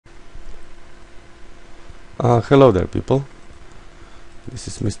Hello there, people. This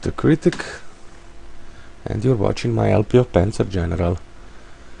is Mr. Critic, and you're watching my LP of Panzer General.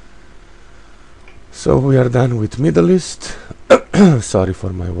 So we are done with Middle East. Sorry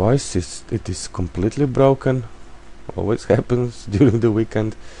for my voice, it is completely broken. Always happens during the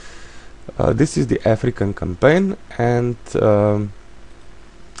weekend. This is the African campaign, and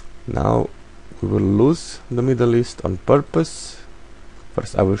now we will lose the Middle East on purpose.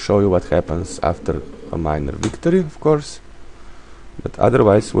 First I will show you what happens after a minor victory, of course, but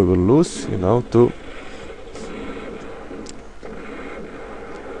otherwise we will lose, you know, to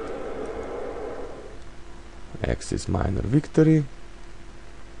X is minor victory.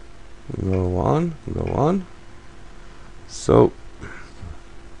 Go on. So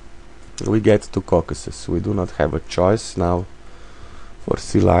we get to Caucasus. We do not have a choice now for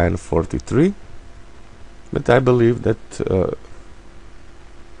Sea Lion 43, but I believe that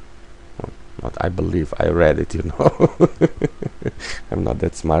not I believe, I read it, you know. I'm not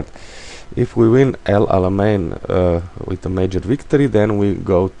that smart. If we win El Alamein with a major victory, then we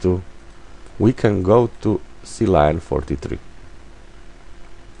can go to Sea Lion 43.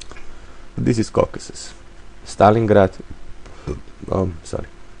 This is Caucasus. Stalingrad, sorry,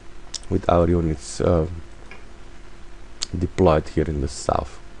 with our units deployed here in the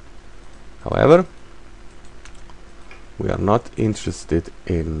south. However, we are not interested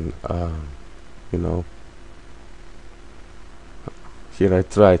in you know, here I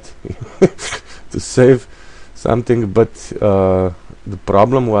tried to save something, but the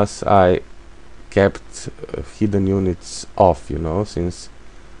problem was I kept hidden units off, you know, since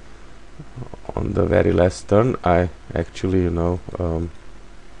on the very last turn I actually, you know,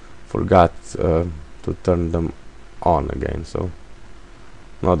 forgot to turn them on again, so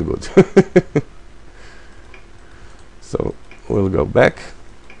not good. So we'll go back.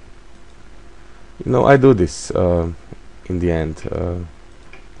 You know, I do this in the end.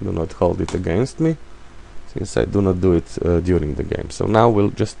 Do not hold it against me, since I do not do it during the game. So now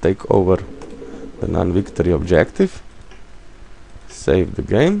we'll just take over the non-victory objective, save the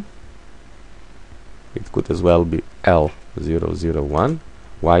game. It could as well be L001.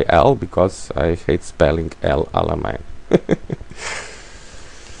 Why L? Because I hate spelling El Alamein.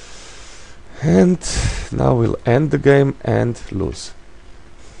 And now we'll end the game and lose.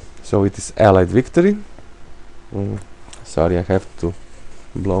 So it is Allied victory. Sorry, I have to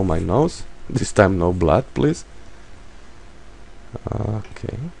blow my nose. This time no blood, please.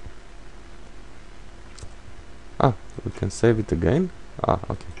 Okay. We can save it again.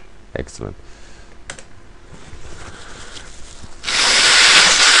 Okay. Excellent.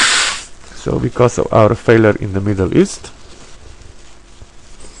 So because of our failure in the Middle East,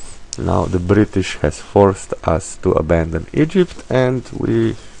 now the British has forced us to abandon Egypt, and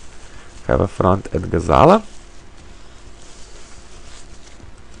we have a front at Gazala,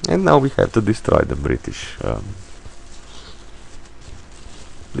 and now we have to destroy the British.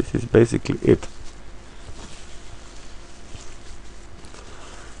 This is basically it.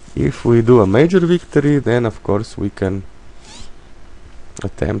 If we do a major victory, then of course we can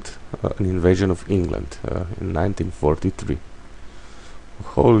attempt an invasion of England in 1943. A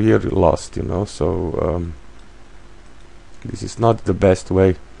whole year lost, you know, so this is not the best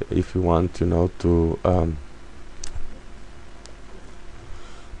way if you want, you know, to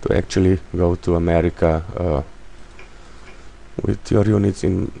actually go to America with your units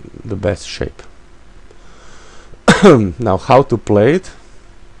in the best shape. Now, how to play it?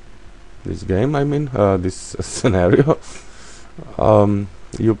 This game, I mean, this scenario.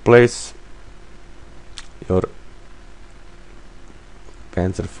 You place your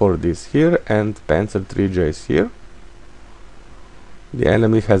Panzer 4Ds here and Panzer 3Js here. The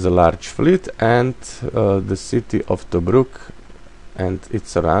enemy has a large fleet, and the city of Tobruk and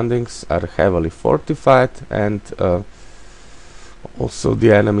its surroundings are heavily fortified, and also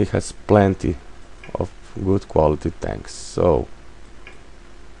the enemy has plenty of good quality tanks. So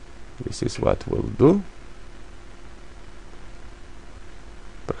this is what we'll do.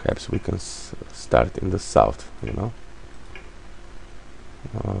 Perhaps we can start in the south, you know.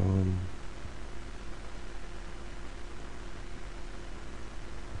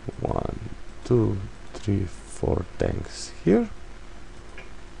 1, 2, 3, 4 tanks here.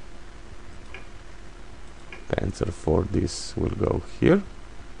 Panzer 4Ds will go here.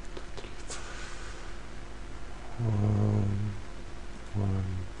 1,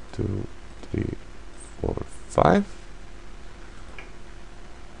 2, 3, 4, 5.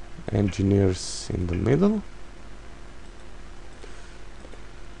 Engineers in the middle.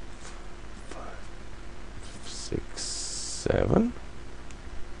 5, 6, 7.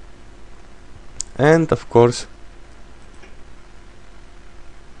 and of course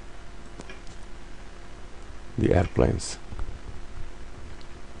the airplanes.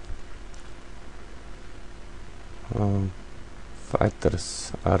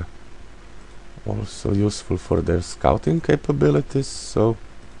 Fighters are also useful for their scouting capabilities, so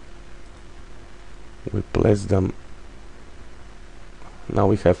we place them. Now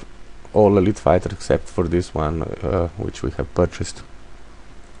we have all elite fighters except for this one, which we have purchased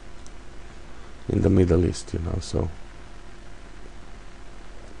in the Middle East, you know. So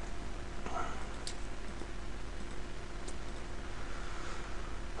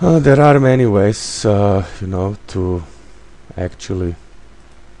there are many ways, you know, to actually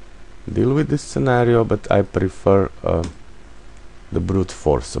deal with this scenario, but I prefer the brute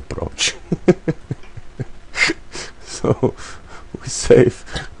force approach. So we save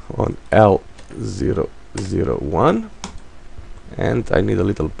on L001, and I need a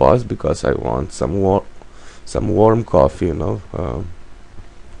little pause because I want some warm coffee, you know,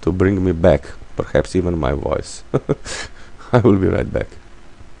 to bring me back, perhaps even my voice. I will be right back.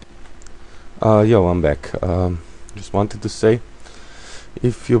 Yo, I'm back. Just wanted to say,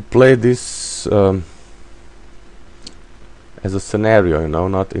 if you play this as a scenario, you know,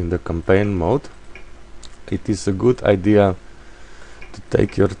 not in the campaign mode, it is a good idea to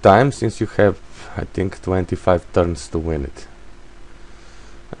take your time, since you have, I think, 25 turns to win it.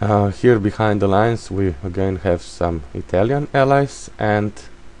 Here behind the lines we again have some Italian allies and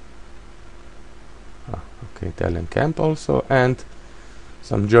okay, Italian camp also, and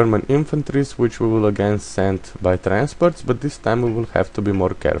some German infantries, which we will again send by transports, but this time we will have to be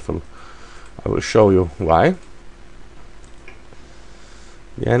more careful. I will show you why.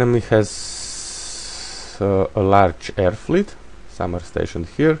 The enemy has a large air fleet. Some are stationed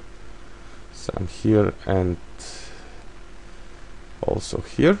here, some here, and also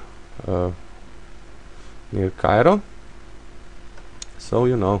here near Cairo. So,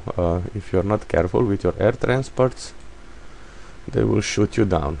 you know, if you're not careful with your air transports, they will shoot you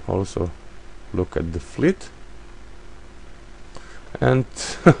down. Also look at the fleet, and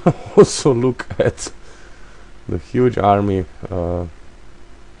also look at the huge army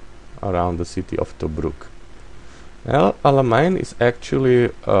around the city of Tobruk. Alamein is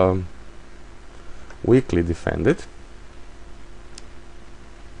actually weakly defended,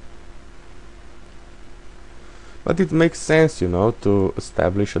 but it makes sense, you know, to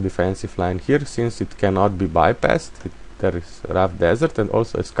establish a defensive line here, since it cannot be bypassed. There is rough desert and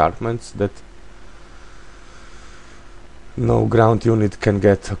also escarpments that no ground unit can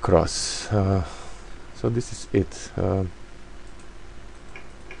get across. So this is it.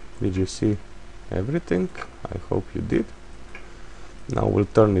 Did you see everything? I hope you did. Now we'll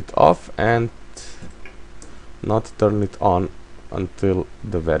turn it off and not turn it on until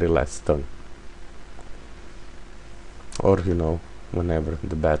the very last turn, or, you know, whenever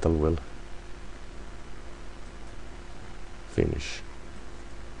the battle will finish.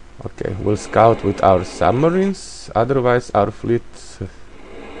 Okay, we'll scout with our submarines, otherwise our fleet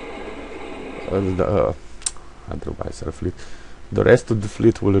the rest of the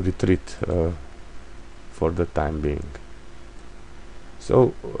fleet will retreat for the time being.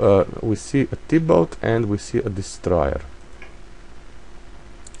 So we see a T-boat and we see a destroyer.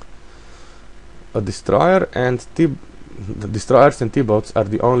 A destroyer and the destroyers and T-boats are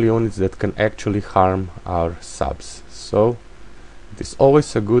the only units that can actually harm our subs. So it is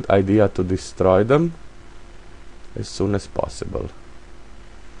always a good idea to destroy them as soon as possible.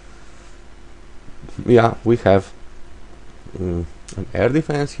 Yeah, we have an air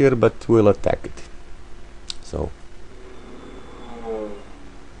defense here, but we'll attack it. So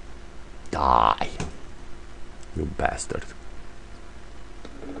die, you bastard.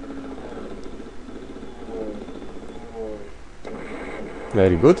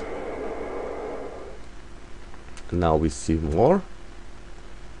 Very good. Now we see more.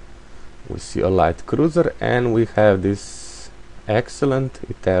 We see a light cruiser, and we have this excellent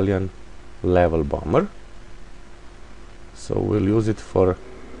Italian level bomber. So we'll use it for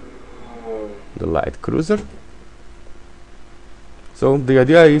the light cruiser. So the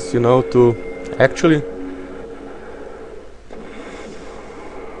idea is, you know, to actually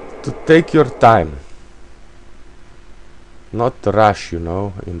to take your time, not rush, you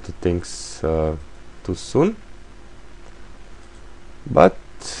know, into things too soon. But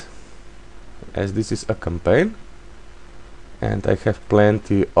as this is a campaign and I have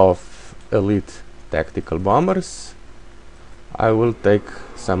plenty of elite tactical bombers, I will take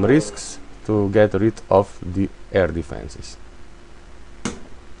some risks to get rid of the air defenses.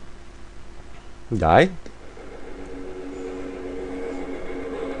 Die.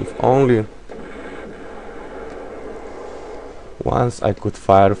 If only once I could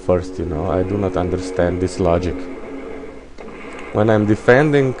fire first, you know. I do not understand this logic. When I'm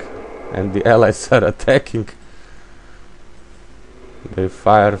defending and the allies are attacking, they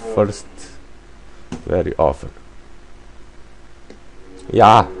fire first very often.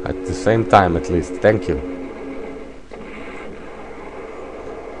 Yeah, at the same time at least. Thank you.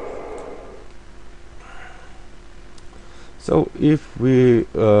 So if we,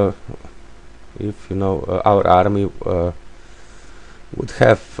 if you know, our army would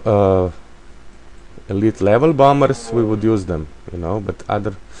have elite level bombers, we would use them, you know.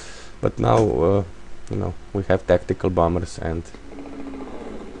 But now, you know, we have tactical bombers and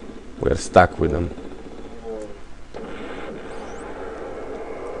we're stuck with them.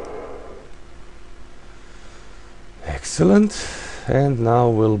 Excellent. And now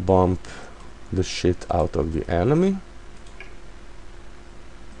we'll bomb the shit out of the enemy.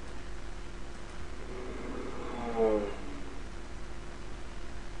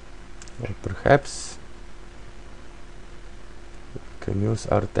 Or perhaps we can use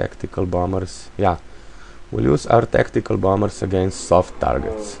our tactical bombers. Yeah, we'll use our tactical bombers against soft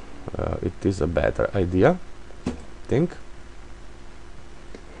targets. It is a better idea, I think.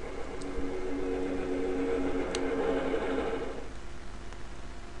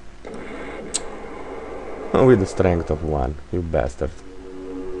 With the strength of 1, you bastard.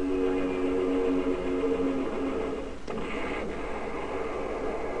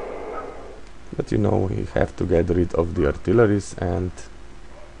 But you know, we have to get rid of the artilleries, and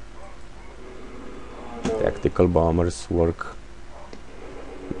tactical bombers work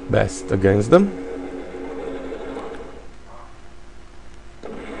best against them.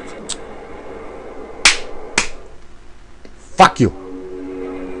 Fuck you!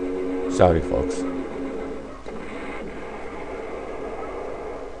 Sorry, folks.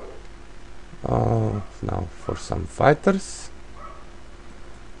 Now for some fighters.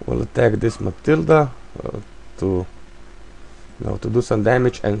 We'll attack this Matilda to do some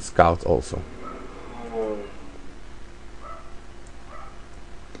damage and scout also.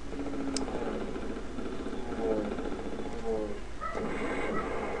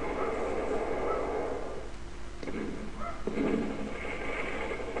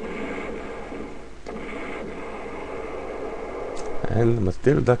 And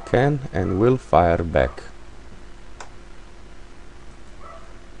Matilda can and will fire back.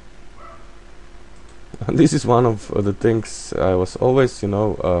 This is one of the things I was always, you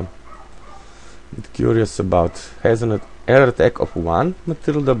know, curious about. Has an air attack of 1,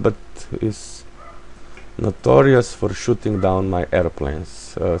 Matilda, but is notorious for shooting down my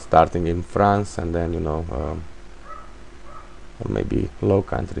airplanes, starting in France and then, you know, or maybe Low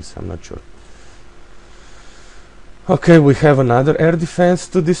Countries, I'm not sure. Okay, we have another air defense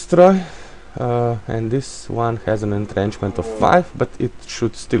to destroy, and this one has an entrenchment of 5, but it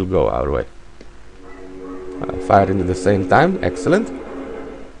should still go our way. Firing at the same time, excellent.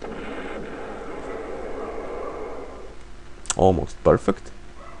 Almost perfect.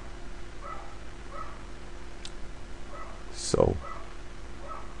 So,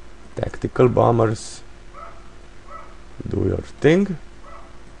 tactical bombers, do your thing.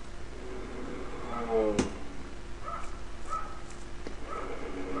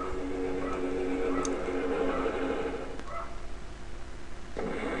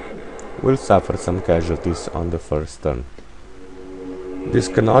 We'll suffer some casualties on the first turn. This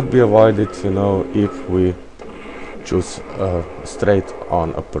cannot be avoided, you know, if we choose a straight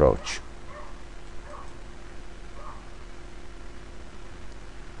on approach.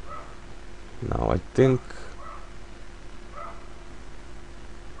 Now I think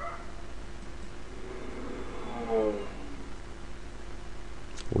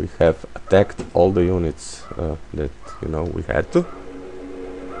we have attacked all the units that, you know, we had to.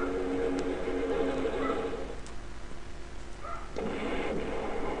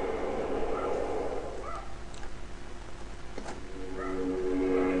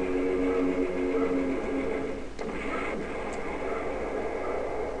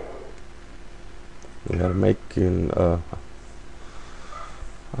 We are making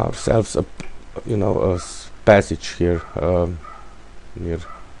ourselves a, you know, a passage here near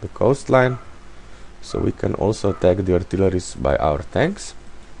the coastline, so we can also attack the artilleries by our tanks.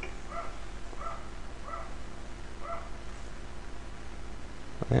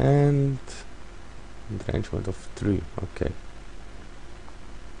 And entrenchment of 3, okay.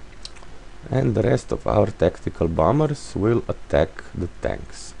 And the rest of our tactical bombers will attack the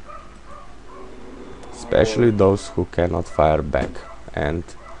tanks, especially those who cannot fire back, and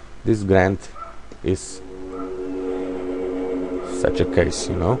this grant is such a case,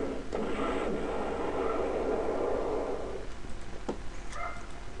 you know.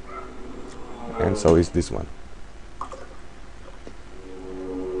 and so is this one.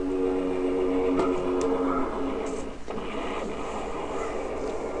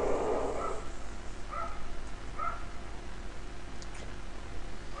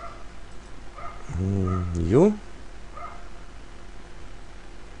 You.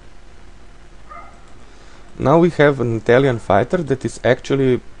 Now we have an Italian fighter that is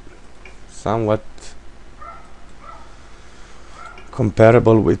actually somewhat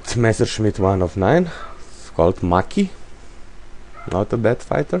comparable with Messerschmitt 1 of 9. It's called Maki. Not a bad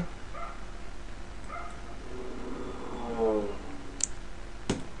fighter.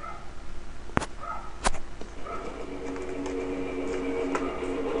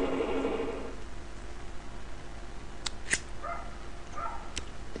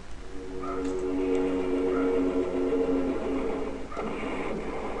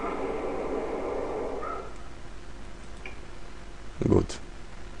 Good.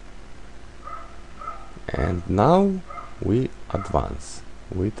 And now we advance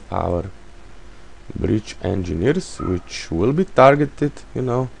with our bridge engineers, which will be targeted, you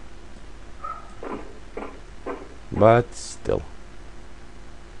know, but still.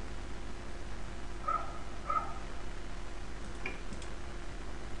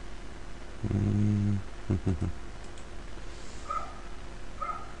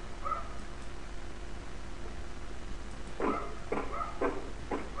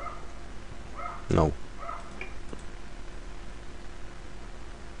 No.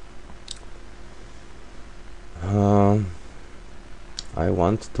 I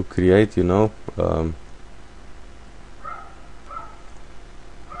want to create, you know,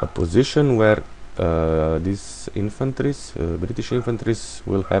 a position where these infantries, British infantries,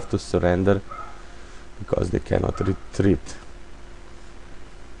 will have to surrender because they cannot retreat.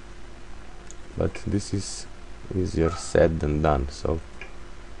 But this is easier said than done, so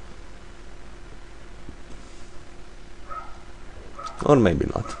or maybe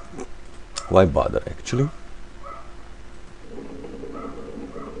not. Why bother, actually?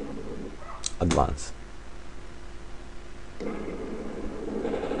 Advance.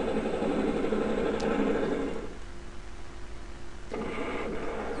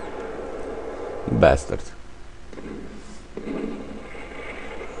 Bastard.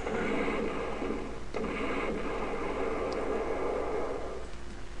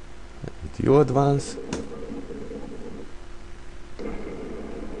 And you advance.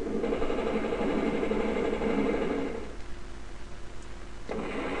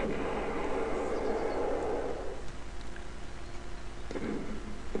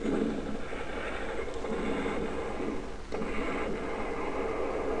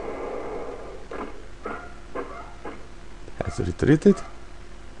 Retreated.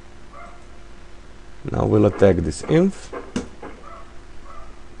 Now we'll attack this inf.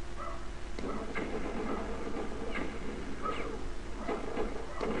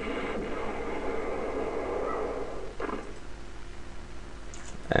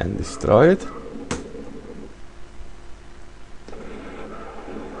 And destroy it.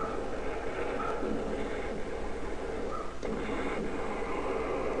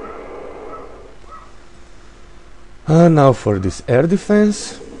 Now for this air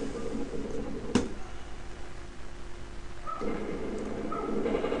defense.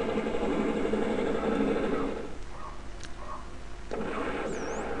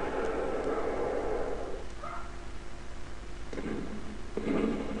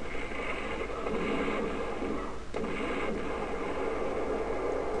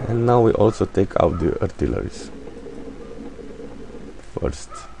 And now we also take out the artilleries. First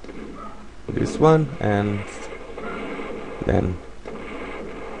this one, and then,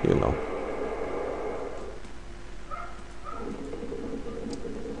 you know,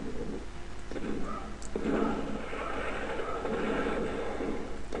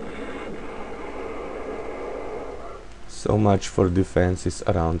 so much for defenses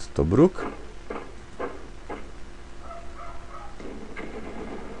around Tobruk.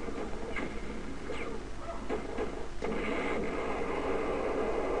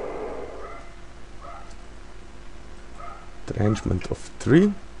 Arrangement of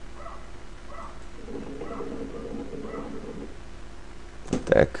 3.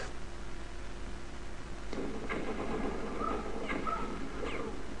 Attack.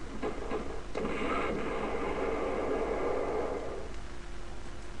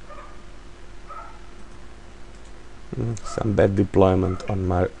 Some bad deployment on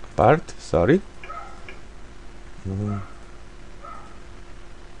my part, sorry. We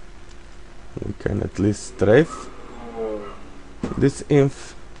can at least strafe this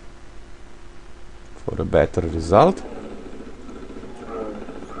inf for a better result.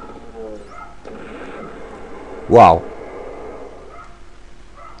 Wow,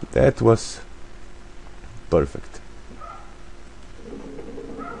 that was perfect.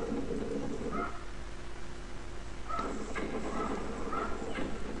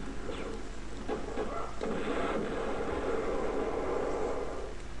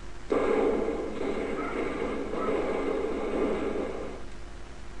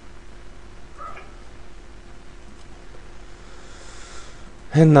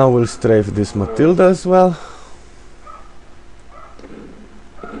 And now we'll strafe this Matilda as well.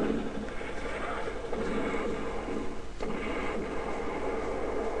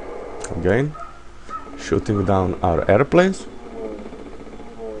 Again, shooting down our airplanes.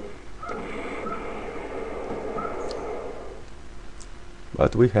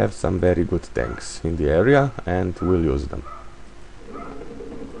 But we have some very good tanks in the area and we'll use them.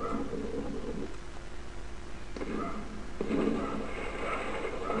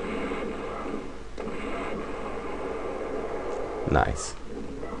 Nice.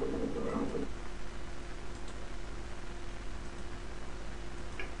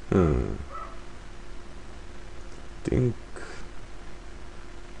 Think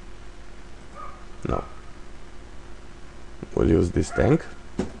no. We'll use this tank.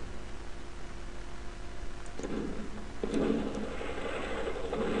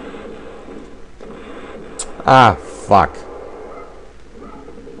 Ah, fuck.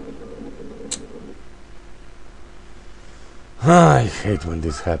 I hate when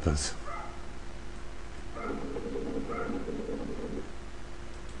this happens.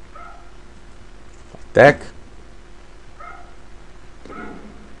 Attack.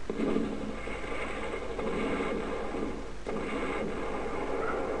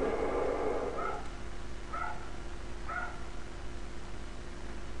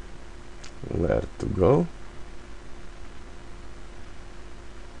 Where to go?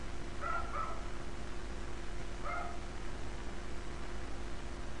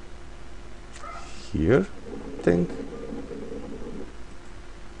 Here, I think.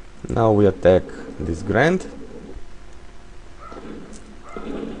 Now we attack this Grand.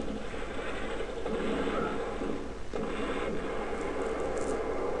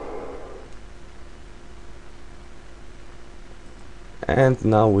 And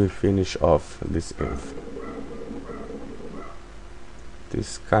now we finish off this inf. It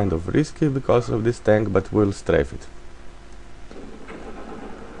is kind of risky because of this tank, but we'll strafe it.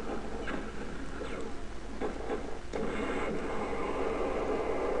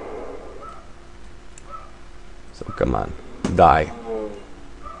 So come on, die.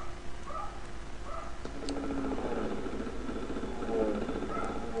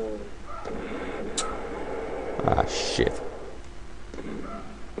 Ah, shit.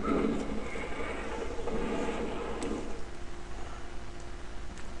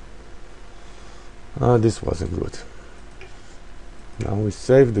 This wasn't good. Now we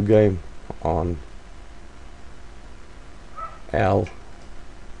save the game on L.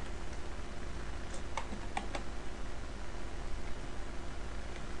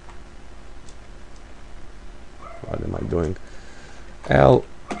 What am I doing? L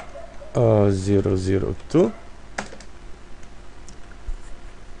 002.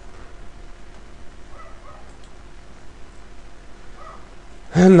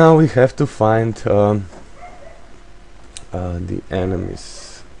 And now we have to find the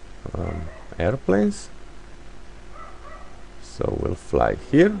enemy's airplanes. So we'll fly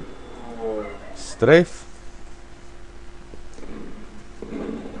here, strafe.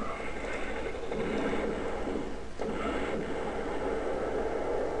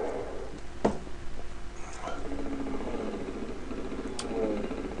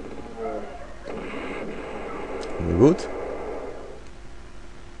 Good.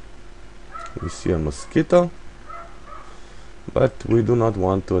 We see a mosquito, but we do not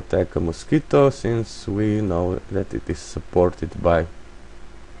want to attack a mosquito since we know that it is supported by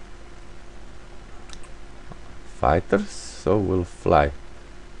fighters. So we'll fly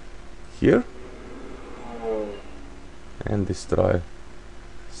here and destroy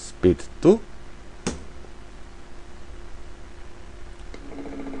speed 2.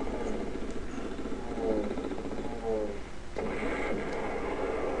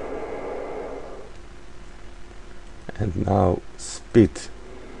 And now speed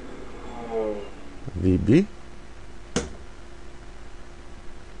VB.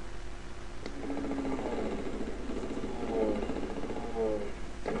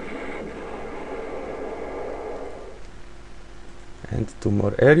 And 2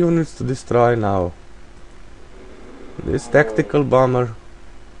 more air units to destroy now. This tactical bomber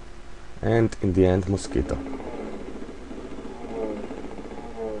and in the end mosquito.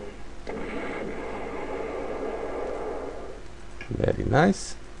 Very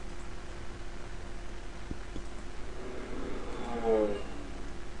nice.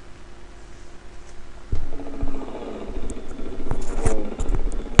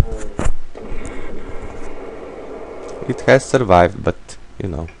 It has survived, but you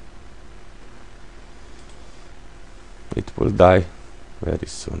know, it will die very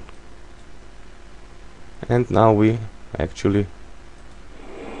soon. And now we actually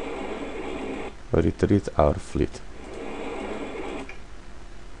retreat our fleet.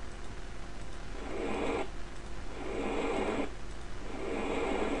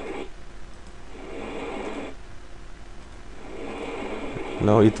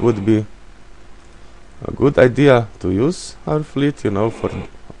 Now it would be a good idea to use our fleet, you know, for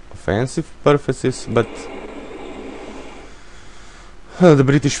offensive purposes, but the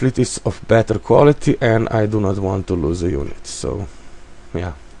British fleet is of better quality and I do not want to lose a unit, so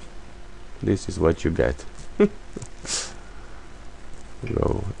yeah, this is what you get.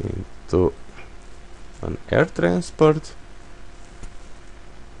 Go into an air transport,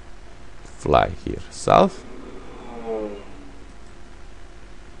 fly here south,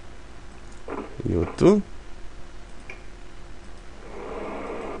 you too,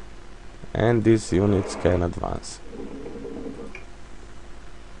 and these units can advance.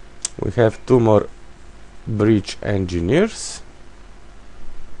 We have 2 more breach engineers.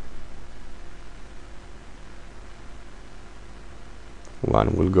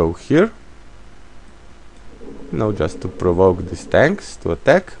 One will go here, no, just to provoke these tanks to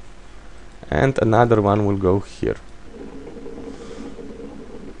attack, and another one will go here.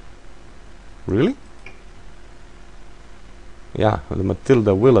 Really? Yeah, the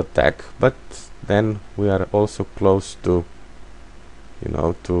Matilda will attack, but then we are also close to, you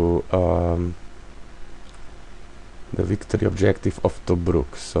know, to the victory objective of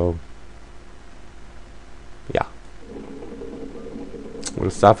Tobruk, so yeah,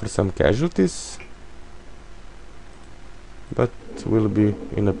 we'll suffer some casualties, but we'll be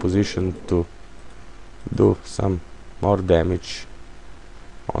in a position to do some more damage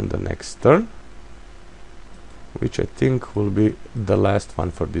on the next turn, which I think will be the last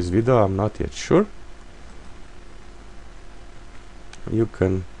one for this video. I'm not yet sure. You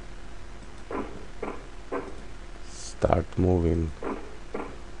can start moving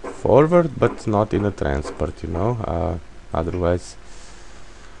forward, but not in a transport, you know, otherwise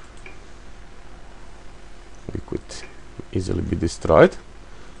we could easily be destroyed.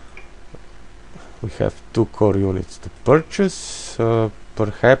 We have 2 core units to purchase,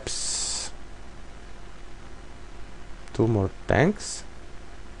 perhaps 2 more tanks.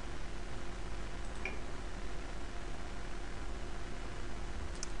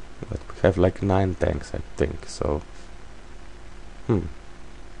 But we have like 9 tanks, I think, so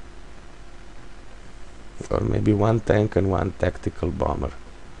or maybe 1 tank and 1 tactical bomber.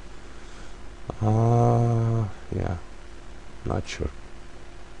 Yeah, not sure.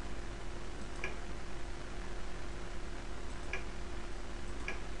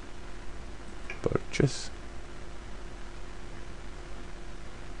 Purchase.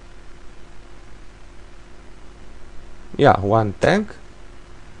 Yeah, 1 tank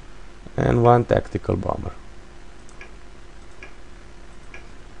and 1 tactical bomber.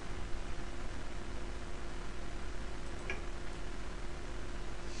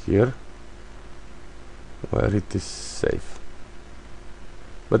 Here, where it is safe.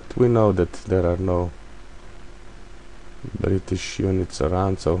 But we know that there are no British units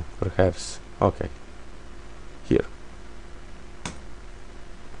around, so perhaps, okay, here.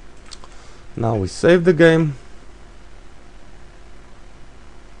 Now we save the game.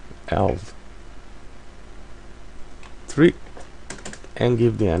 L3 and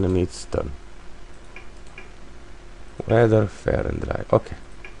give the enemy its turn. Weather fair and dry. Okay.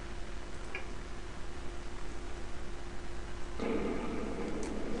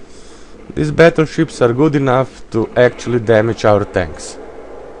 These battleships are good enough to actually damage our tanks,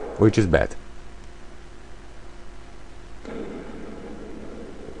 which is bad.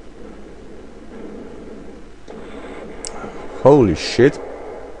 Holy shit.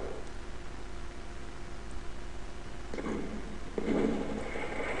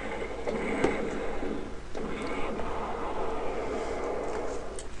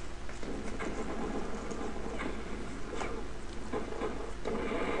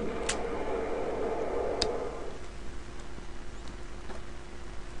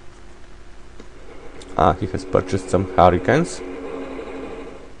 Ah, he has purchased some Hurricanes.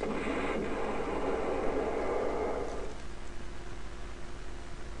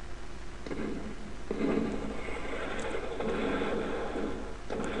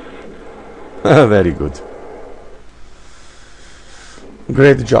 Very good.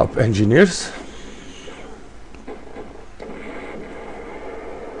 Great job, engineers.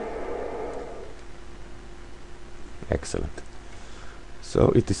 Excellent.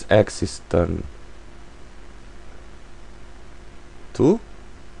 So it is Axis turn 2.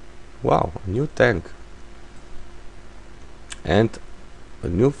 Wow, a new tank. And a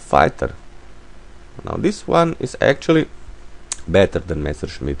new fighter. Now this one is actually better than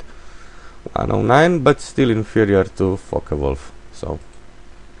Messerschmitt 109, but still inferior to Focke-Wulf. So,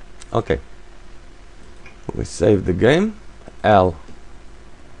 okay. We save the game.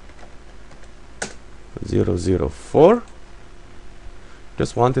 L004.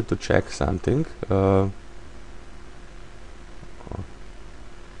 Just wanted to check something.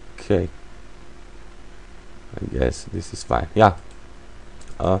 Okay. I guess this is fine. Yeah.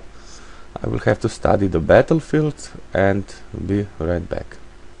 I will have to study the battlefield and be right back.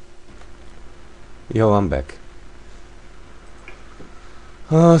 Yo, I'm back.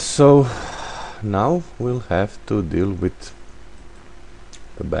 So now we'll have to deal with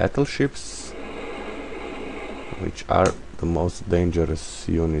the battleships, which are the most dangerous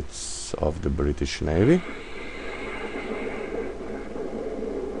units of the British Navy.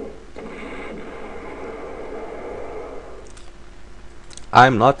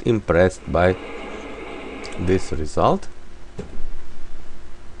 I'm not impressed by this result.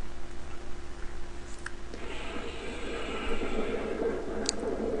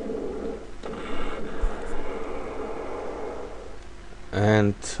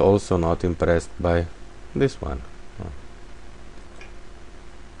 And also not impressed by this one.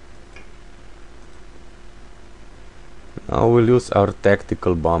 Now we'll use our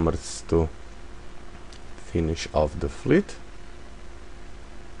tactical bombers to finish off the fleet.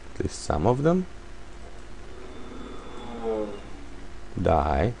 At least some of them.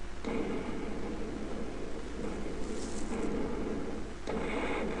 Die.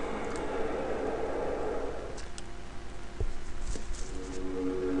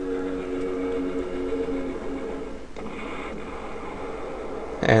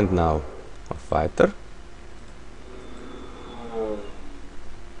 And now a fighter.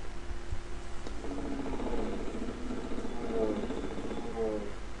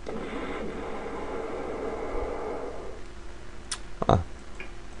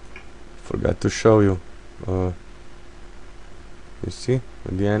 Forgot to show you. You see,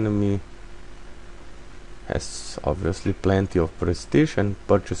 the enemy has obviously plenty of prestige and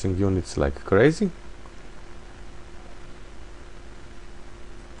purchasing units like crazy.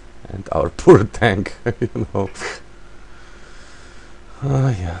 And our poor tank, you know.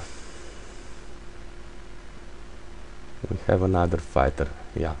 Yeah. We have another fighter,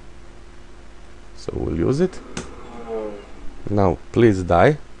 yeah. So we'll use it. Now, please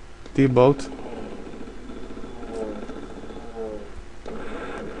die, T-boat.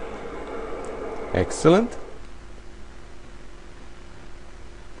 Excellent.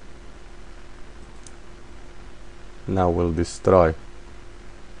 Now we'll destroy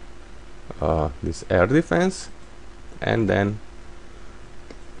this air defense, and then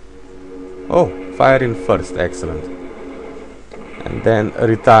fire in first, excellent, and then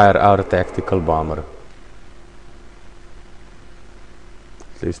retire our tactical bomber,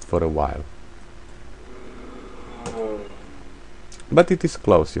 at least for a while. But it is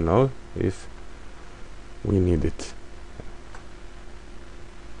close, you know, if we need it.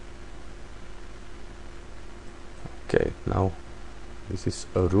 Okay, now this is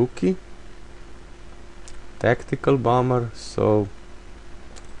a rookie tactical bomber, so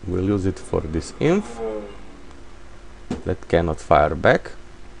we'll use it for this inf that cannot fire back.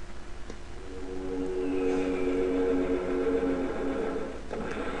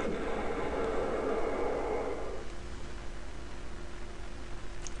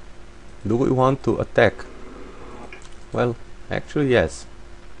 Do we want to attack? Well, actually yes.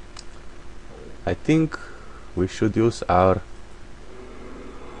 I think we should use our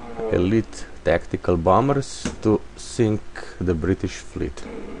elite tactical bombers to sink the British fleet.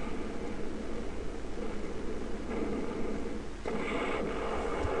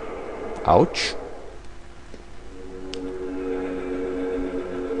 Ouch.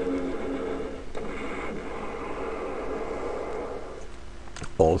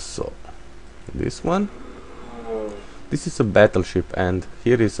 Also, this one. This is a battleship, and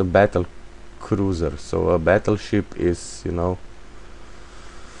here is a battle cruiser. So a battleship is, you know,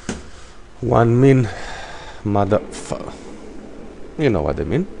 one min you know what I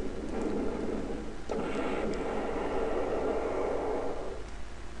mean.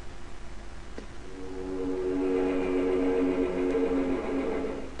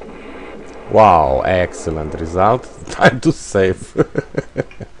 Wow, excellent result. Time to save.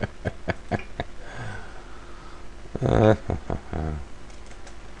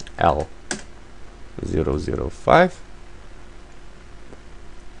 L005.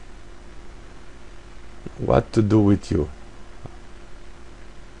 What to do with you?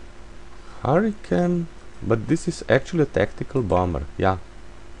 Hurricane, but this is actually a tactical bomber. Yeah.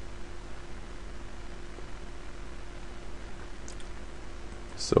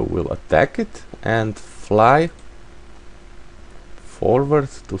 So we'll attack it and fly forward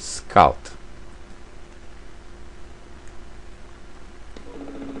to scout.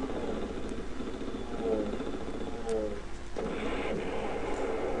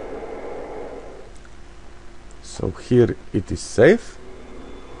 So here it is safe.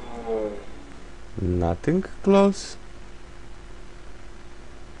 Nothing close.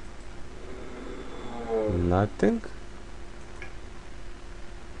 Nothing.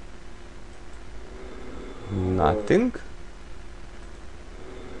 Nothing.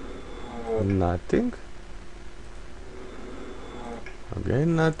 Nothing.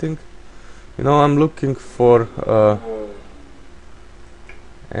 Again nothing. You know, I'm looking for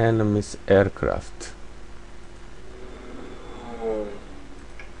enemy's aircraft.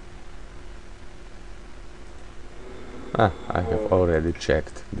 Ah, I have already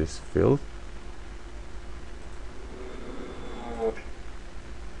checked this field.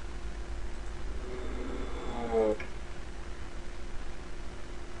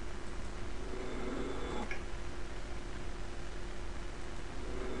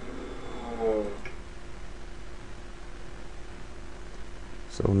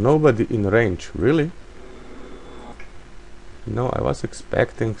 So nobody in range, really? No, I was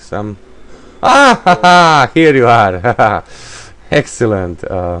expecting some... Ah, ha, ha, here you are. Excellent.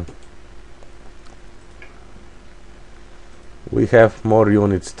 We have more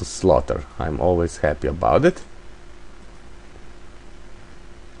units to slaughter. I'm always happy about it.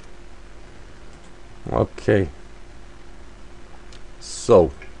 Okay.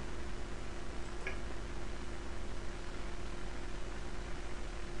 So.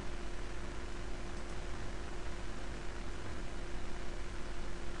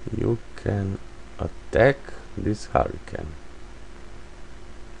 You can attack this hurricane.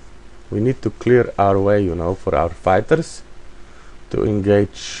 We need to clear our way, you know, for our fighters to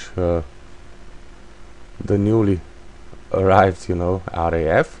engage the newly arrived, you know,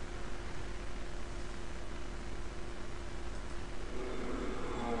 RAF.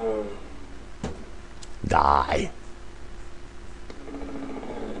 Die!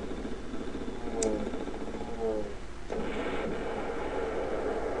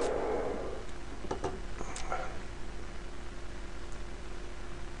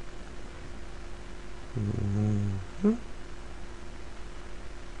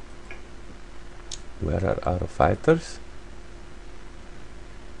 Where are our fighters?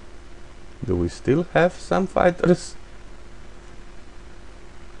 Do we still have some fighters?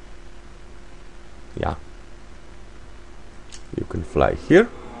 Yeah. You can fly here.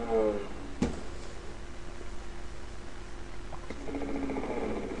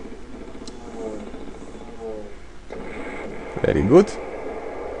 Very good.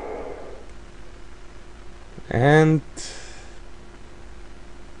 And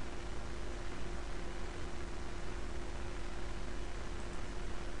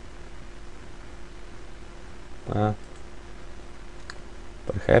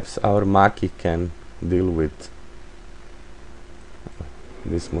perhaps our Maki can deal with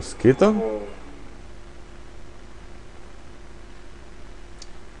this mosquito.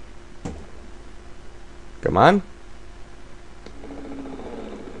 Come on.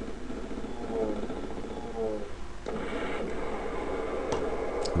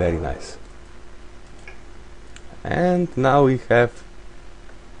 Very nice. And now we have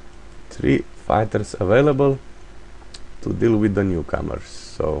 3 fighters available to deal with the newcomers.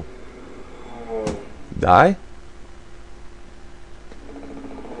 So die.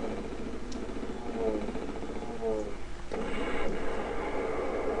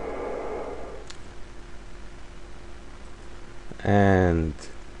 And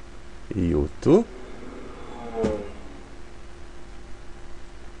you too.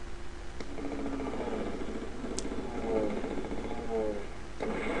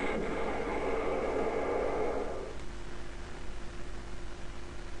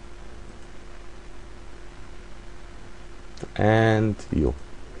 And you.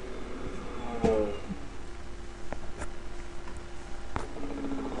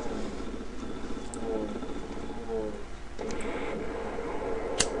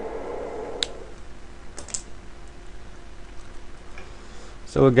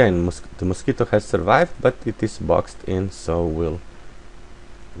 So again, the mosquito has survived, but it is boxed in, so we'll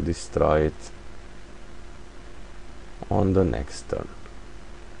destroy it on the next turn.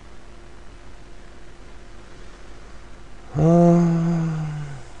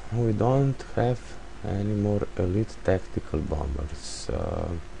 We don't have any more elite tactical bombers.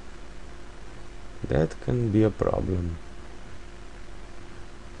 That can be a problem.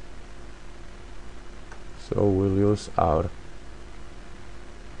 So we'll use our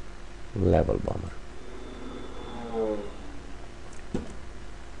level bomber.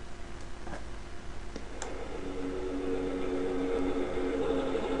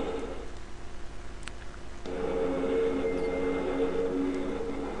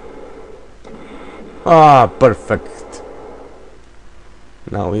 Ah, perfect.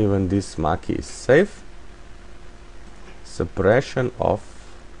 Now even this Maki is safe. Suppression of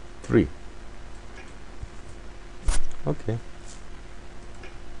 3. Okay.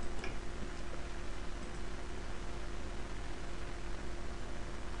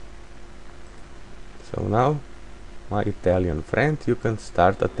 So now, my Italian friend, you can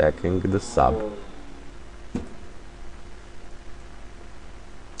start attacking the sub.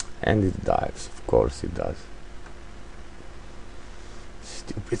 And it dives, of course it does.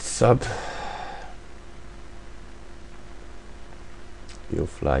 Stupid sub. You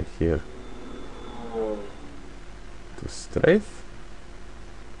fly here to strafe.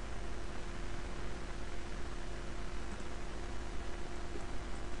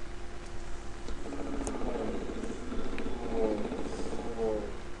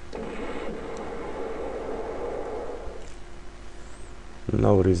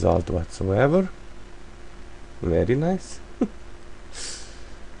 No result whatsoever. Very nice.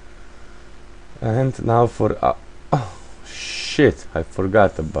 And now for oh shit, I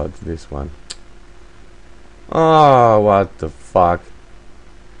forgot about this one. Oh, what the fuck.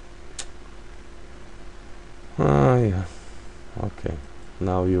 Oh yeah. Okay.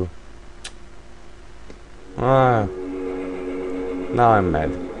 Now you. Ah. Now I'm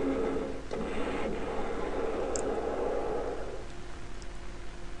mad.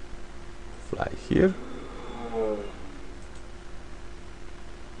 Fly here.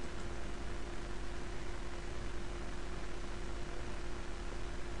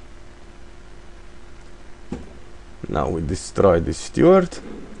 Now we destroy the steward.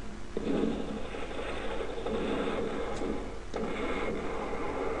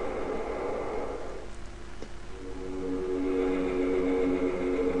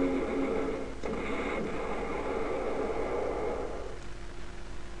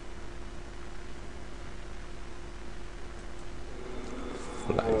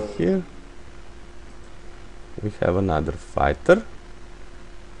 Fly here. We have another fighter.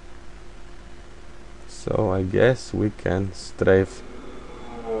 So I guess we can strafe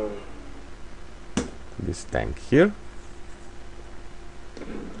this tank here.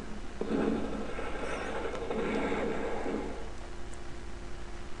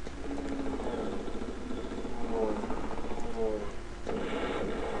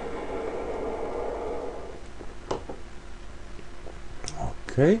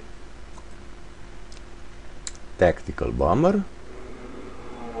 Okay. Tactical bomber.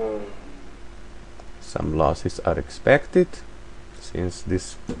 Some losses are expected, since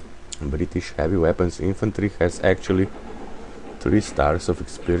this British heavy weapons infantry has actually 3 stars of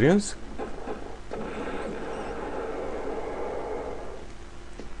experience.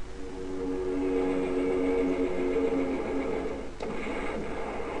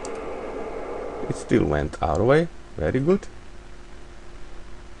 It still went our way, very good.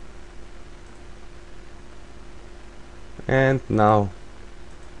 And now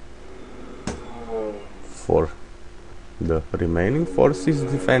for the remaining forces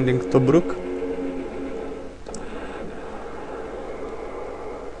defending Tobruk.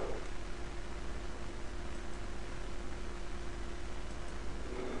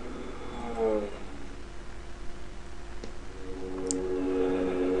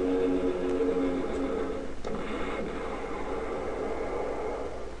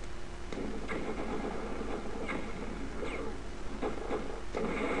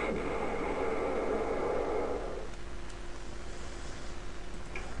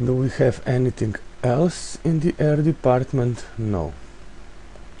 Do we have anything else in the air department? No.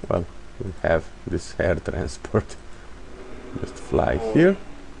 Well, we have this air transport. Just fly here.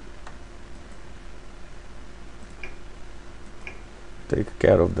 Take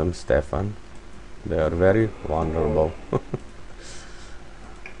care of them, Stefan. They are very vulnerable.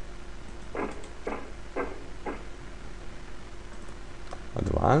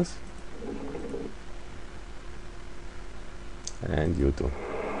 Advance. And you too.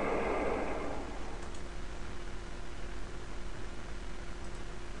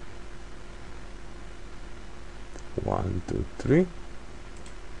 One, two, three.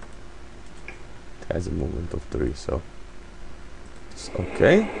 It has a movement of 3, so it's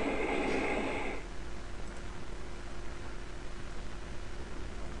okay.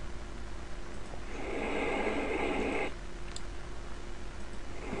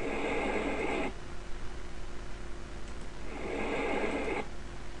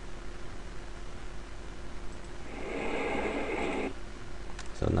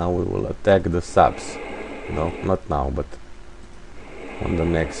 So now we will attack the subs. No, not now, but on the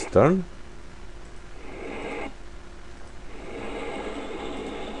next turn.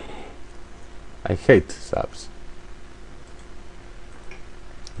 I hate subs.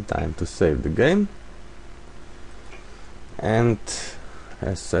 Time to save the game. And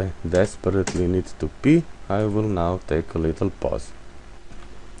as I desperately need to pee, I will now take a little pause.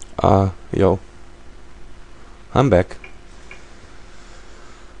 Yo. I'm back.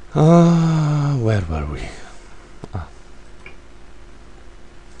 Where were we?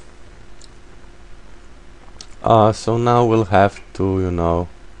 So now we'll have to, you know,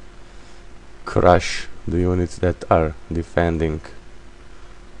 crush the units that are defending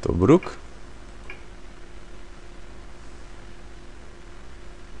Tobruk.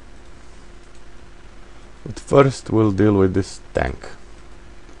 But first we'll deal with this tank.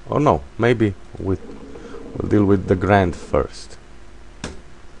 Oh no, maybe we'll deal with the Grand first.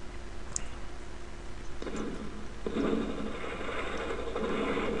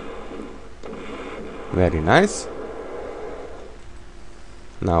 Very nice.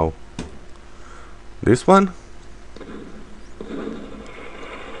 Now this one.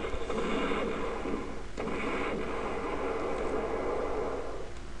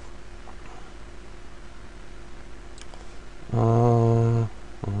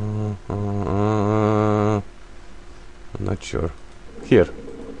 I'm not sure. Here.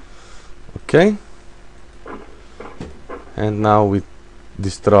 Okay. And now we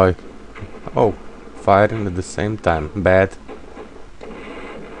destroy. Oh, firing at the same time. Bad.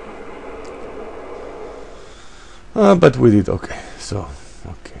 But we did okay. So,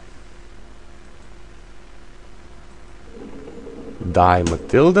 okay. Die,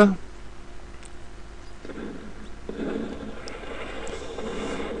 Matilda.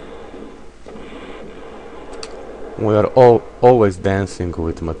 We are always dancing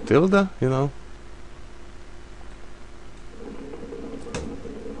with Matilda, you know.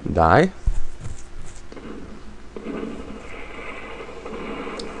 Die.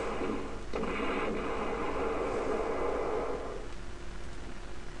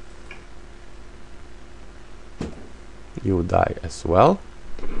 You die as well.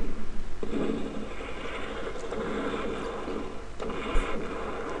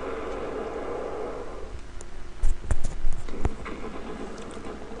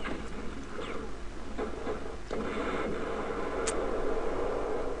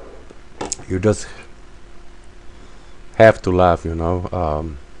 You just have to laugh, you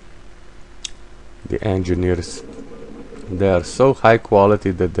know. The engineers, they are so high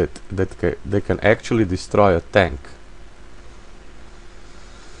quality that they can actually destroy a tank.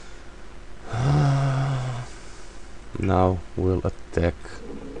 Now we'll attack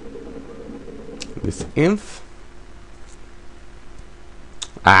this inf.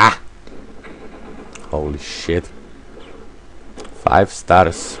 Ah! Holy shit. 5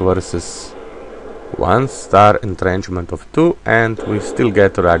 stars versus 1 star entrenchment of 2, and we still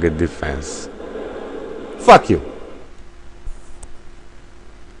get rugged defense. Fuck you!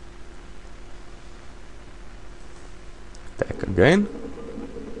 Attack again.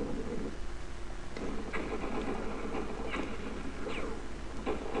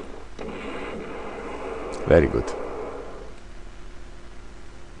 Very good.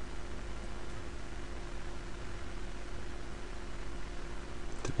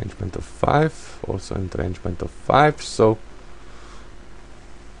 Entrenchment of 5, also entrenchment of 5, so...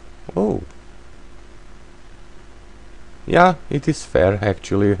 Oh! Yeah, it is fair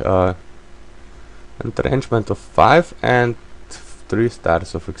actually. Entrenchment of 5 and 3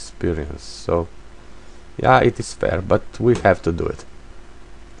 stars of experience, so... Yeah, it is fair, but we have to do it.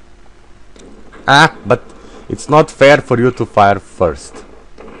 Ah, but it's not fair for you to fire first.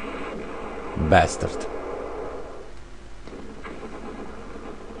 Bastard.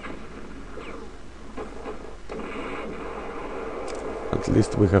 At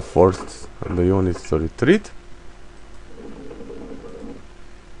least we have forced the units to retreat.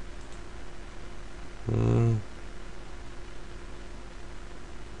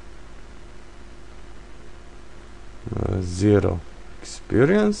 0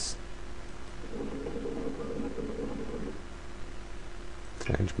 experience.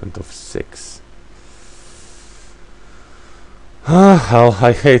 Arrangement of 6. Hell,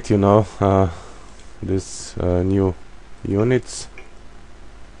 I hate, you know, these new units.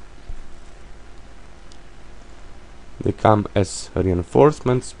 They come as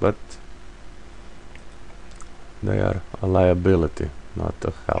reinforcements, but they are a liability, not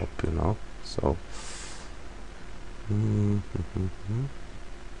a help, you know. So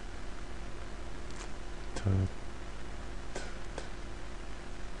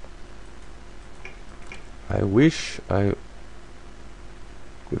I wish I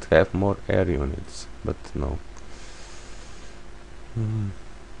could have more air units, but no.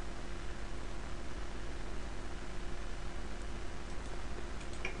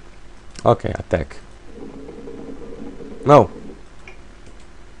 Okay, attack. No.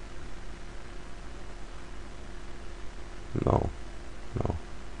 No. No.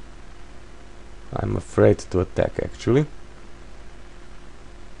 I'm afraid to attack, actually.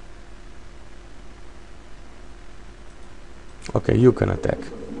 Okay, you can attack.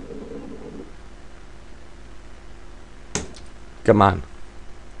 Come on.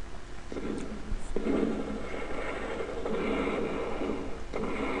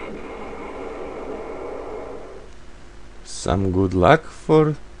 Some good luck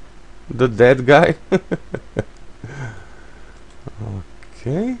for the dead guy.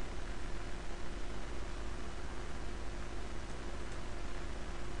 Okay.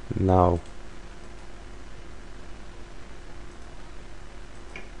 Now.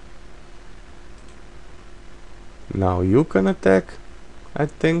 Now you can attack, I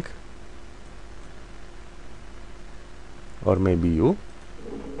think. Or maybe you.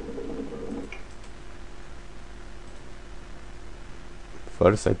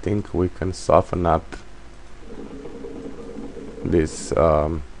 First, I think we can soften up this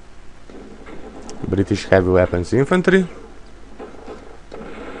British heavy weapons infantry.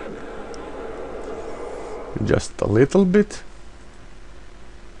 Just a little bit.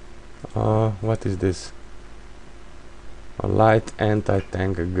 What is this? A light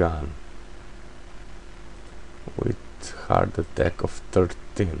anti-tank gun with hard attack of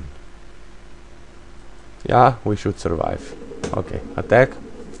 13. Yeah, we should survive. Okay, attack.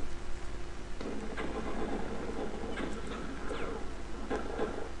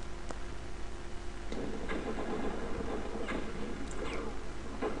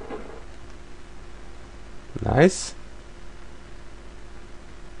 Nice.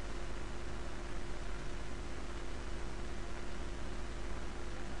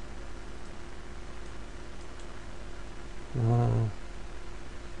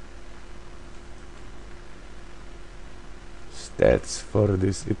 Stats for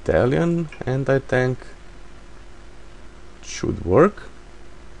this Italian anti-tank should work.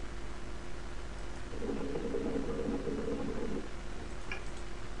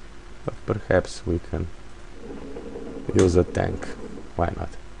 But perhaps we can use a tank. Why not?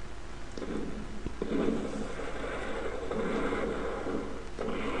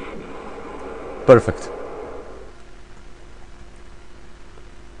 Perfect.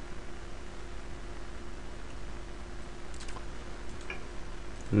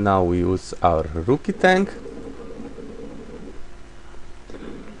 Now we use our rookie tank.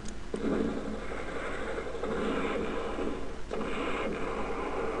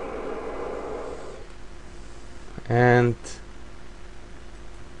 And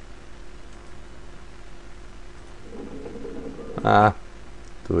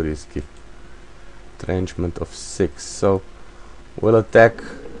too risky. Entrenchment of 6. So we'll attack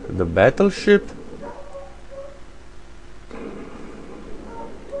the battleship.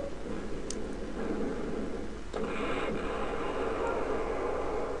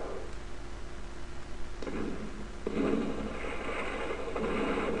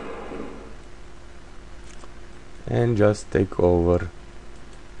 And just take over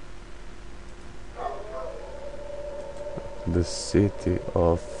the city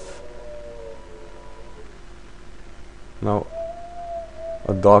of... Now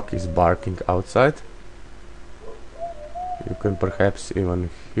a dog is barking outside. You can perhaps even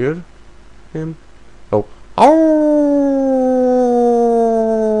hear him. Oh. Ow!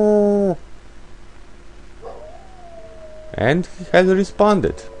 And he has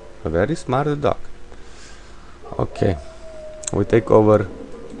responded. A very smart dog. Okay, we take over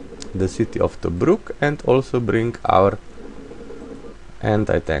the city of Tobruk and also bring our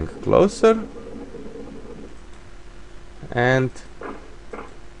anti-tank closer, and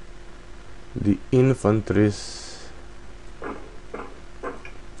the infantries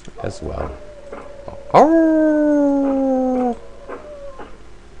as well. Oh.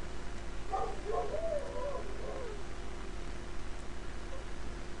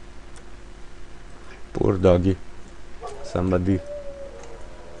 doggy. Somebody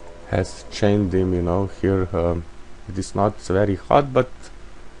has chained him, you know. Here it is not very hot, but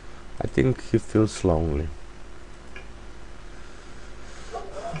I think he feels lonely.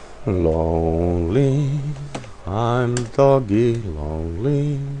 Lonely, I'm doggy,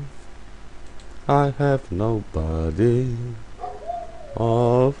 lonely. I have nobody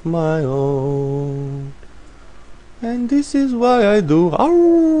of my own, and this is why I do.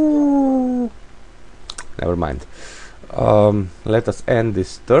 Ow! Never mind. Let us end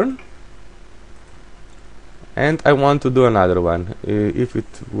this turn, and I want to do another one. If it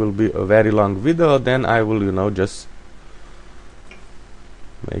will be a very long video, then I will, you know, just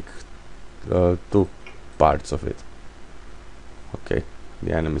make 2 parts of it. Okay,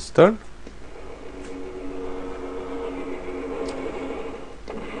 the enemy's turn.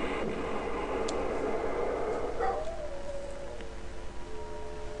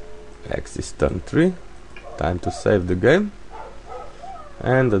 X is turn 3. Time to save the game.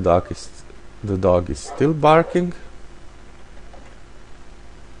 And the dog is still barking.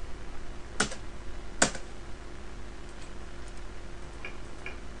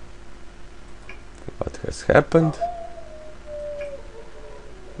 What has happened?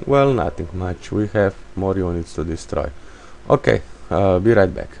 Well, nothing much. We have more units to destroy. Okay, be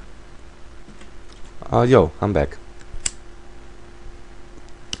right back. Yo, I'm back.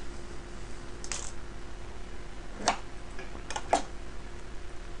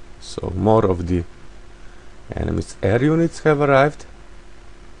 So more of the enemy's air units have arrived.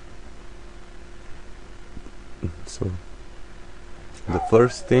 So the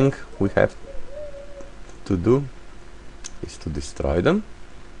first thing we have to do is to destroy them.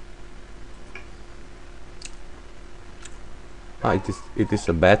 It is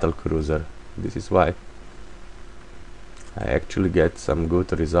a battle cruiser. This is why I actually get some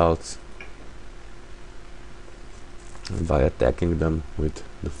good results by attacking them with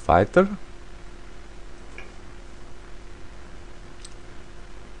the fighter.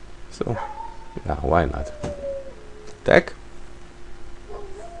 So yeah, why not? Attack.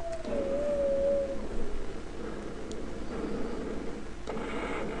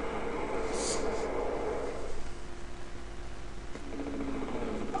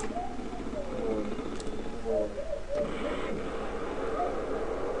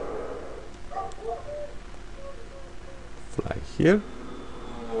 Fly here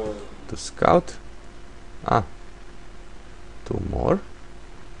to scout. 2 more.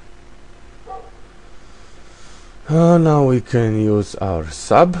 Now we can use our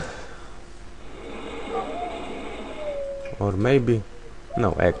sub, or maybe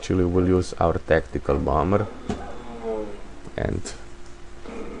no, actually we'll use our tactical bomber, and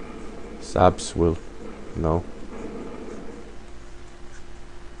subs will, no,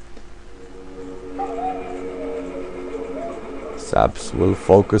 subs will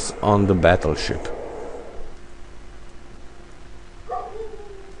focus on the battleship.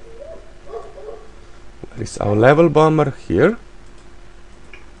 Where is our level bomber? Here.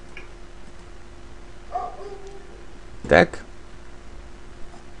 Attack.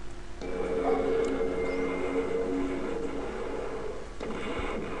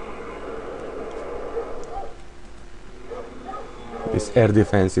 This air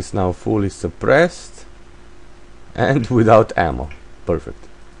defense is now fully suppressed and without ammo. Perfect.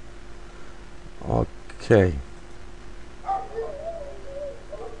 Okay.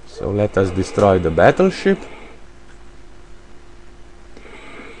 So let us destroy the battleship.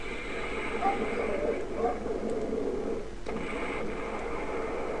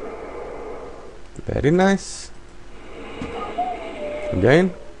 Very nice.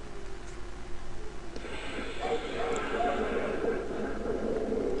 Again.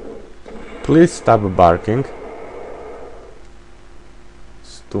 Please stop barking.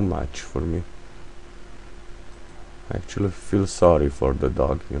 It's too much for me. I actually feel sorry for the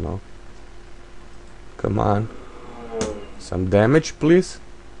dog, you know. Come on. Some damage, please.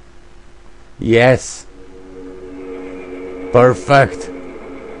 Yes. Perfect.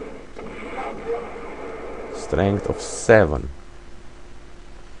 Strength of 7.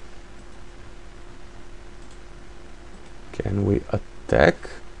 Can we attack?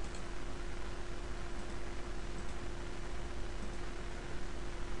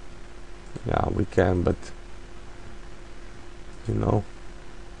 Yeah, we can, but you know,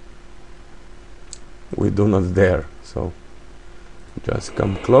 we do not dare. So just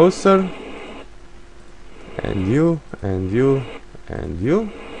come closer, and you, and you, and you,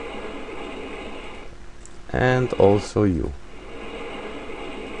 and also you.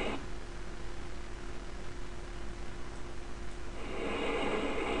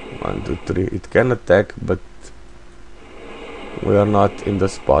 1, 2, 3. It can attack, but we are not in the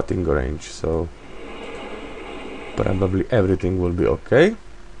spotting range, so probably everything will be okay.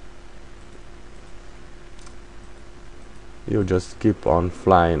 You just keep on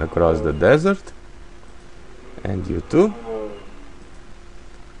flying across the desert, and you too.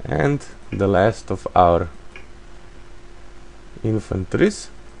 And the last of our infantries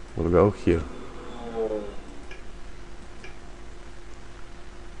will go here.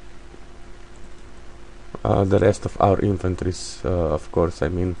 The rest of our infantries, of course, I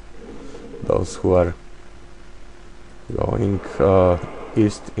mean those who are going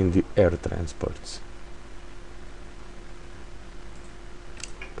east in the air transports.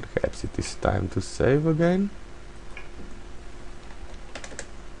 Perhaps it is time to save again.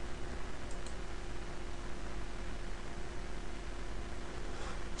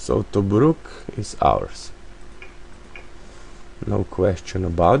 So Tobruk is ours. No question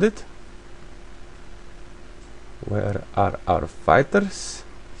about it. Where are our fighters?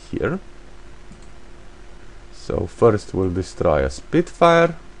 Here. So first we'll destroy a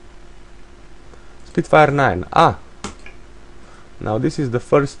Spitfire. Spitfire 9. Ah! Now this is the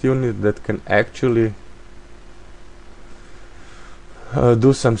first unit that can actually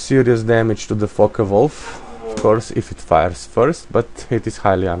do some serious damage to the Focke-Wulf. Of course, if it fires first, but it is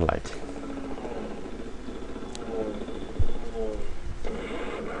highly unlikely.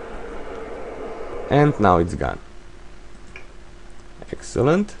 And now it's gone.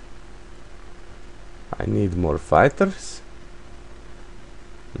 Excellent. I need more fighters.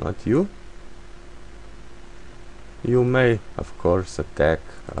 Not you. You may, of course, attack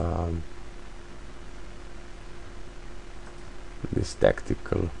this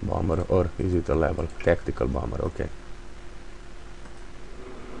tactical bomber, or is it a level? Tactical bomber, okay.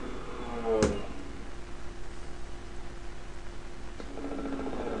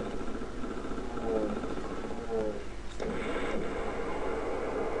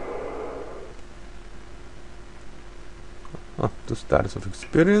 Oh, 2 stars of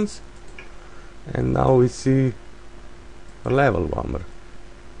experience, and now we see a level bomber.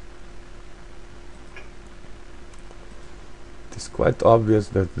 It is quite obvious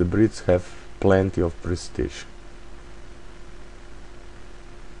that the Brits have plenty of prestige.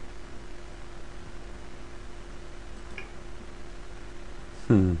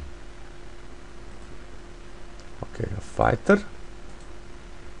 Okay, a fighter.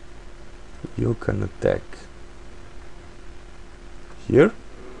 You can attack here.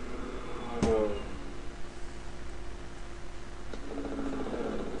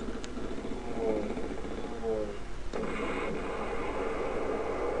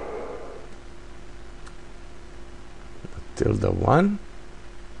 Tilde 1.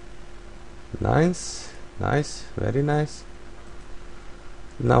 Nice, nice, very nice.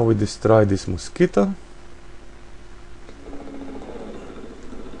 Now we destroy this mosquito.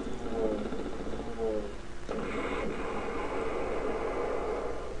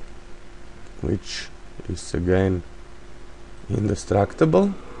 Which is again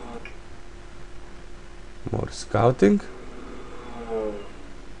indestructible. More scouting.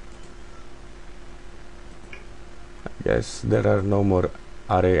 Yes, there are no more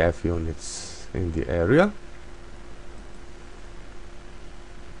RAF units in the area.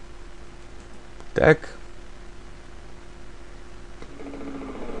 Attack.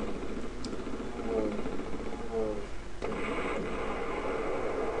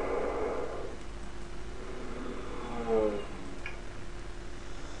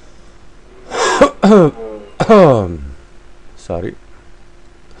 Sorry.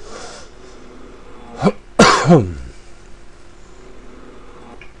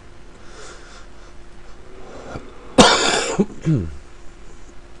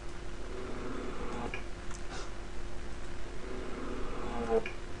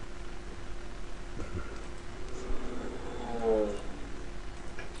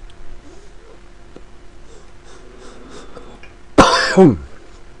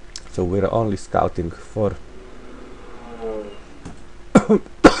 So we're only scouting for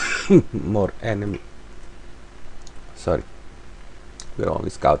more enemy. Sorry. We're only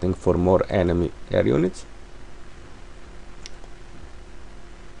scouting for more enemy air units.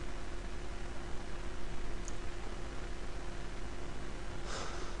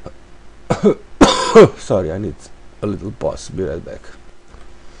 Sorry, I need a little pause. Be right back.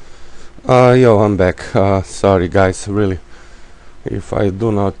 Yo, I'm back. Sorry guys, really. If I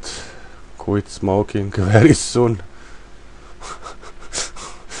do not quit smoking very soon,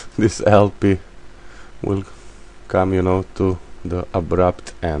 this LP will come, you know, to the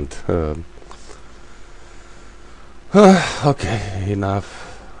abrupt end. Okay,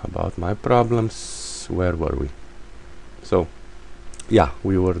 enough about my problems. Where were we? So, yeah,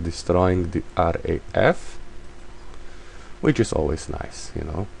 we were destroying the RAF, which is always nice, you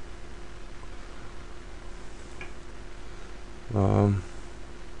know.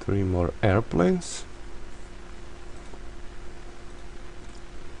 3 more airplanes.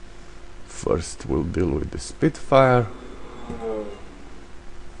 First we'll deal with the Spitfire.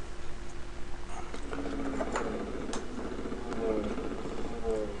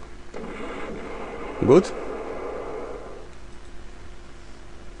 Good.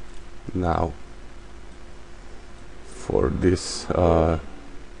 Now for this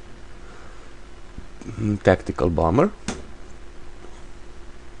tactical bomber.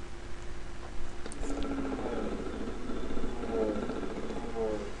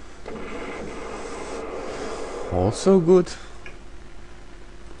 Also good.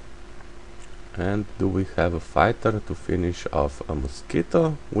 And do we have a fighter to finish off a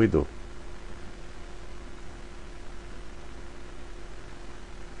Mosquito? We do.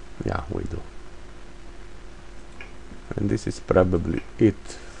 Yeah, we do. And this is probably it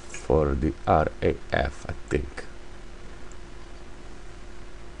for the RAF, I think.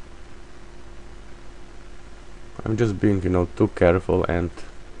 I'm just being, you know, too careful, and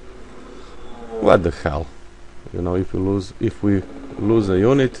what the hell? You know, if we lose a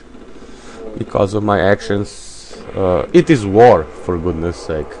unit because of my actions, it is war, for goodness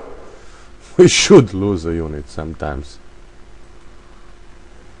sake. We should lose a unit sometimes.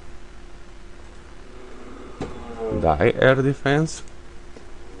 Die air defense.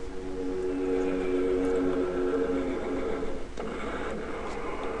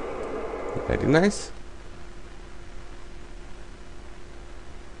 Very nice.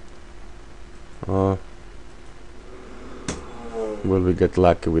 Will we get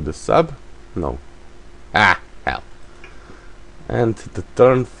lucky with the sub? No. Ah, hell. And the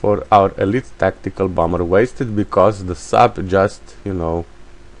turn for our elite tactical bomber wasted because the sub just, you know,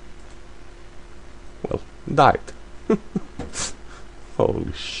 well, died.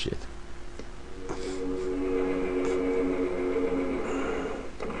 Holy shit.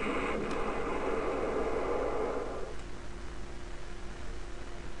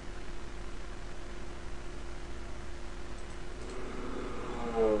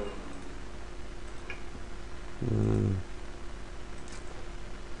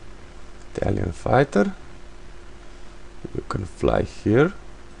 Italian fighter, you can fly here.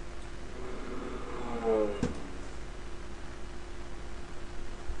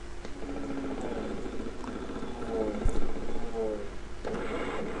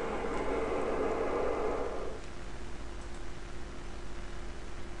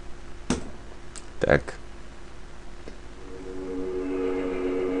 Attack.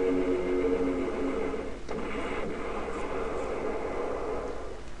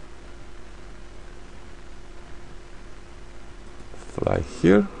 Fly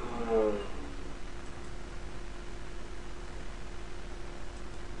here.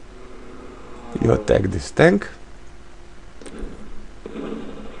 You attack this tank.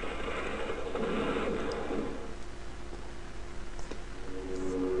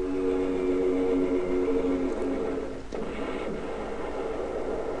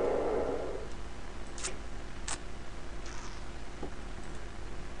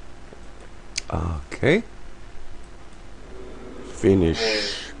 Okay.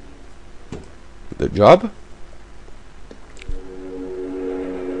 Finish the job.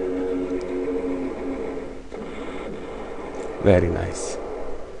 Very nice.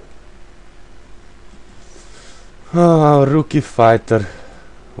 Our rookie fighter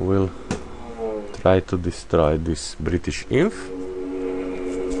will try to destroy this British inf.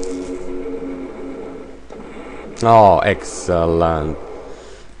 Oh, excellent.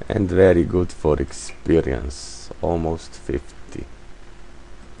 And very good for experience. Almost 50.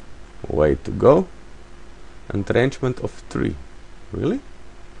 Way to go. Entrenchment of 3. Really?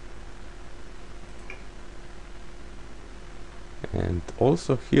 And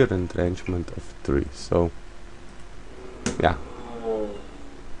also here entrenchment of 3. So, yeah.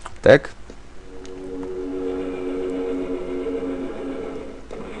 Attack.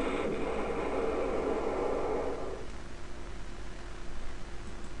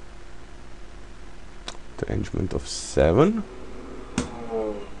 Entrenchment of 7.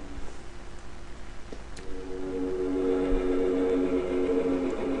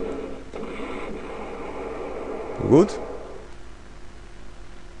 Good.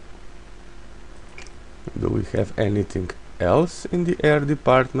 Do we have anything else in the air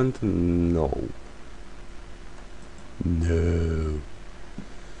department? No. No.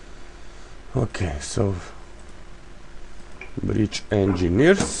 Okay, so Bridge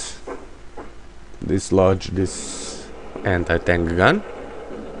engineers dislodge this anti-tank gun.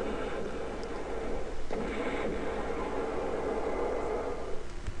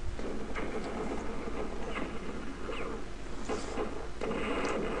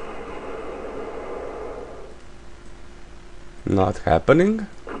 Not happening.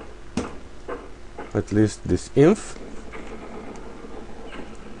 At least this inf.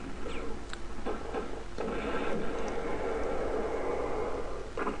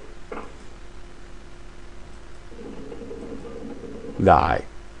 Die.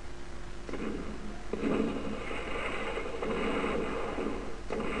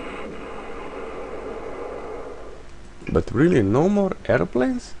 But really, no more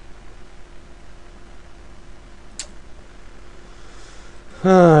airplanes?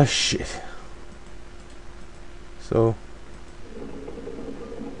 Ah, shit. So,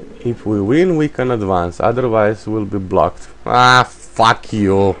 if we win, we can advance. Otherwise, we'll be blocked. Ah, fuck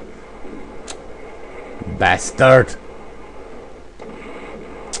you. Bastard.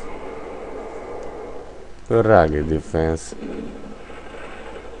 Rugged defense.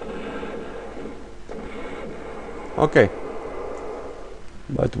 Okay.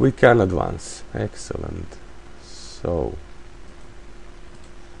 But we can advance. Excellent. So...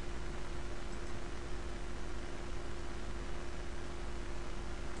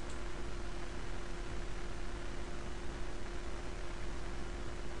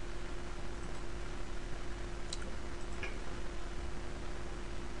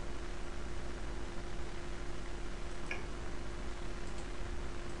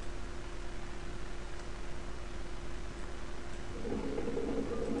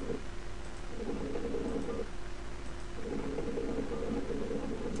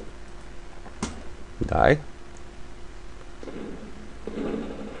 die.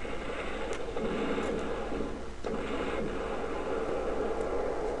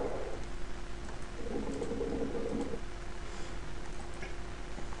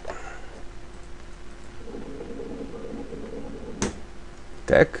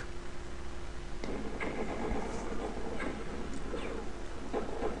 Tech.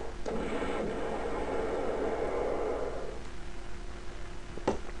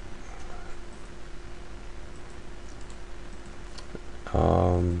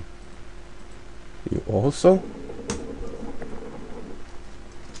 You also?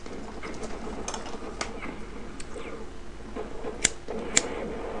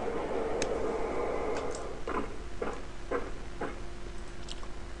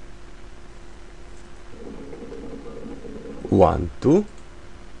 One, two.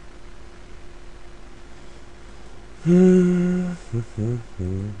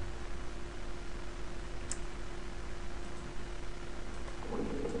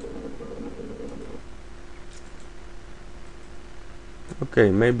 Okay,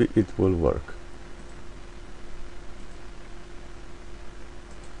 maybe it will work.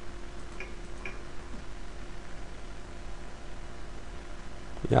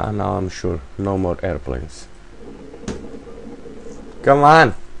 Yeah, now I'm sure. No more airplanes. Come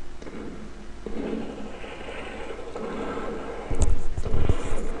on!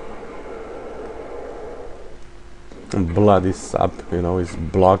 Bloody sub, you know, is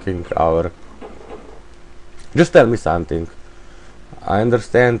blocking our... Just tell me something. I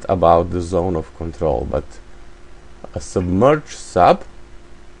understand about the zone of control, but a submerged sub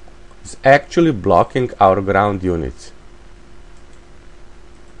is actually blocking our ground units.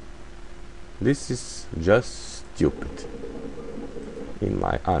 This is just stupid, in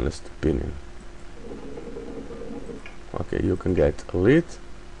my honest opinion. Okay, you can get a lead.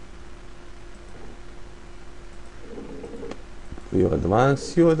 You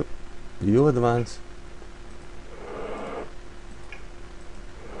advance, you advance.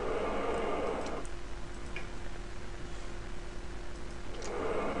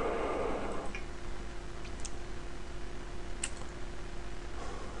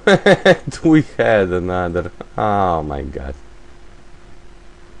 We had another. Oh my god.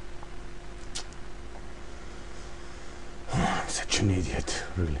 I'm such an idiot,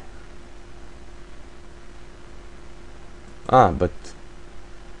 really. Ah, but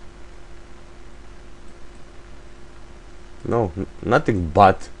no, nothing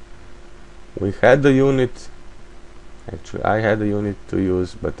but. We had the unit. Actually, I had a unit to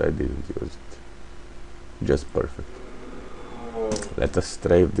use, but I didn't use it. Just perfect. Let us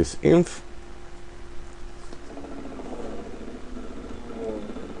strafe this inf.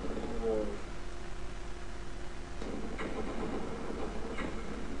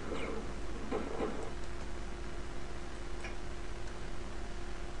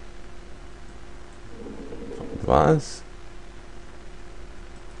 Advance.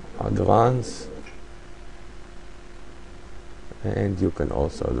 advance, and you can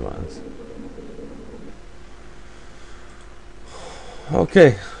also advance.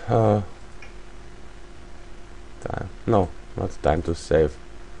 Okay, time, no, not time to save,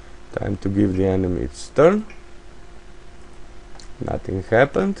 time to give the enemy its turn. Nothing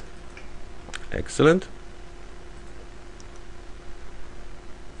happened. Excellent.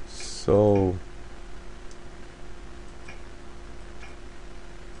 So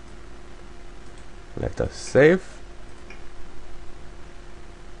let us save.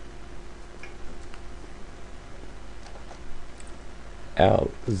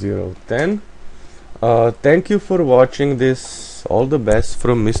 L010. Thank you for watching this. All the best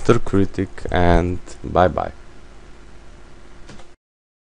from Mr. Critic, and bye bye.